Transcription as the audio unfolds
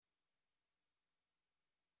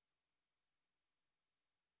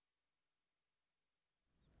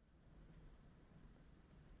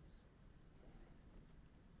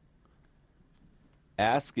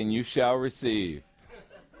Ask and you shall receive.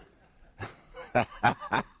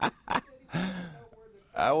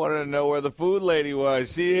 I wanted to know where the food lady was.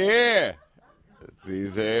 She's here.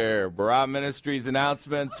 She's here. Barah Ministries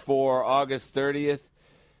announcements for August 30th,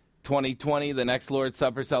 2020, the next Lord's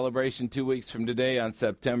Supper celebration 2 weeks from today on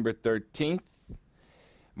September 13th.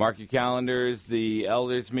 Mark your calendars. The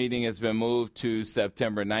elders meeting has been moved to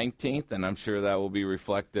September 19th, and I'm sure that will be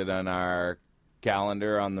reflected on our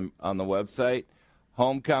calendar on the website.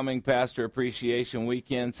 Homecoming Pastor Appreciation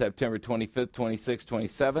Weekend, September 25th, 26th,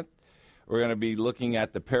 27th. We're going to be looking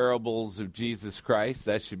at the parables of Jesus Christ.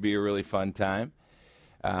 That should be a really fun time.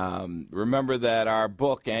 Remember that our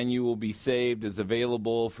book, And You Will Be Saved, is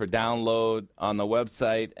available for download on the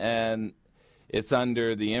website, and it's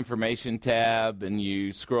under the information tab, and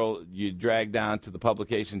you drag down to the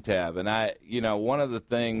publication tab. And one of the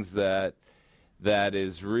things that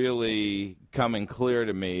is really coming clear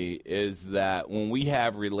to me is that when we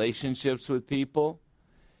have relationships with people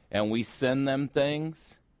and we send them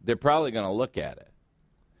things, they're probably going to look at it.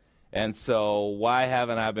 And so why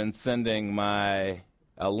haven't I been sending a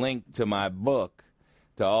link to my book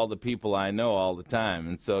to all the people I know all the time?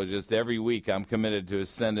 And so just every week I'm committed to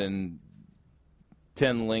sending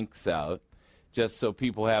 10 links out just so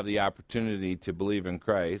people have the opportunity to believe in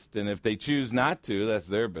Christ. And if they choose not to, that's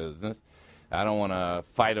their business. I don't want to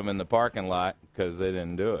fight them in the parking lot because they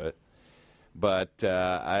didn't do it. But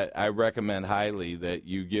I recommend highly that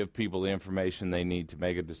you give people the information they need to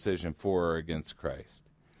make a decision for or against Christ.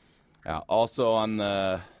 Also on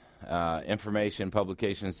the information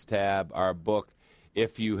publications tab, our book,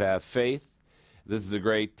 If You Have Faith. This is a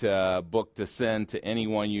great book to send to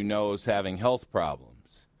anyone you know is having health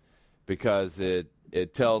problems, because it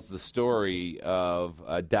tells the story of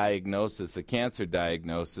a cancer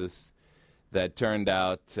diagnosis, that turned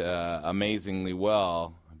out amazingly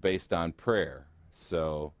well based on prayer.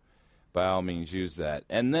 So by all means use that.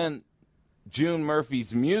 And then June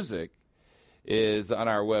Murphy's music is on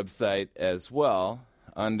our website as well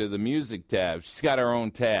under the music tab. She's got her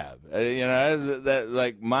own tab.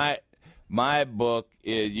 My book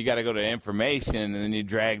is, you got to go to information and then you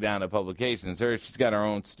drag down to publications. She's got her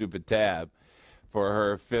own stupid tab for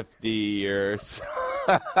her 50 years.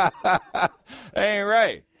 Ain't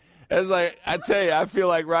right. It's like, I tell you, I feel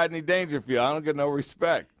like Rodney Dangerfield. I don't get no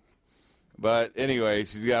respect. But anyway,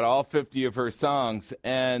 she's got all 50 of her songs,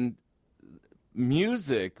 and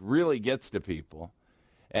music really gets to people.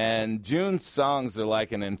 And June's songs are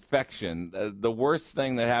like an infection. The worst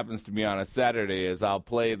thing that happens to me on a Saturday is I'll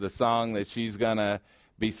play the song that she's going to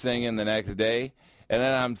be singing the next day, and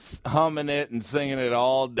then I'm humming it and singing it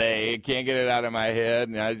all day. I can't get it out of my head,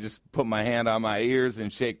 and I just put my hand on my ears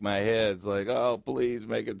and shake my head. It's like, oh, please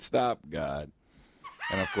make it stop, God.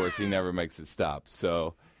 And, of course, he never makes it stop.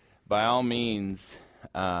 So, by all means,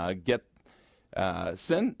 send a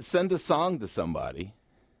song to somebody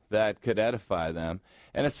that could edify them,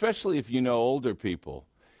 and especially if you know older people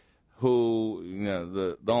who,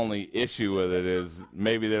 the only issue with it is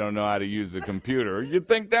maybe they don't know how to use the computer. You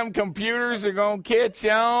think them computers are going to catch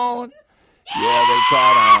on? Yeah, they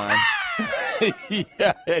caught on.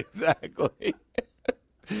 Yeah, exactly.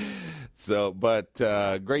 So, but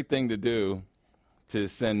great thing to do, to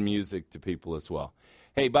send music to people as well.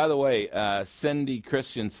 Hey, by the way, Cindy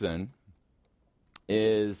Christensen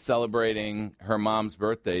is celebrating her mom's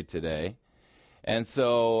birthday today. And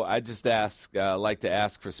so I just like to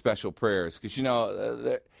ask for special prayers,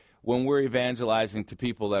 because, when we're evangelizing to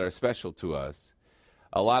people that are special to us,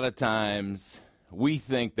 a lot of times we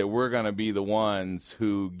think that we're going to be the ones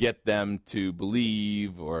who get them to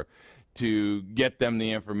believe or to get them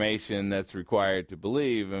the information that's required to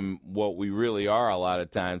believe. And what we really are a lot of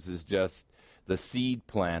times is just the seed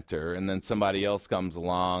planter, and then somebody else comes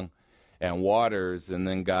along and waters, and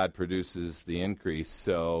then God produces the increase.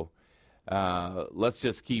 So let's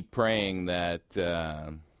just keep praying that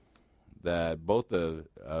both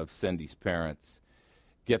of Cindy's parents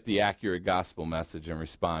get the accurate gospel message and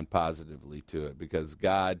respond positively to it, because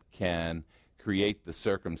God can create the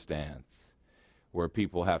circumstance where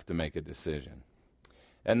people have to make a decision.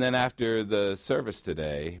 And then after the service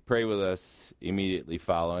today, pray with us immediately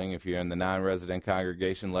following. If you're in the non-resident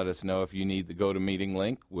congregation, let us know if you need the go-to-meeting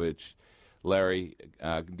link, which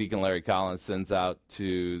Deacon Larry Collins sends out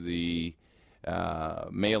to the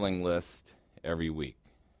mailing list every week.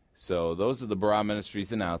 So those are the Barah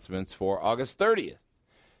Ministries announcements for August 30th,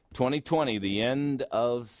 2020, the end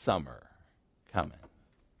of summer coming.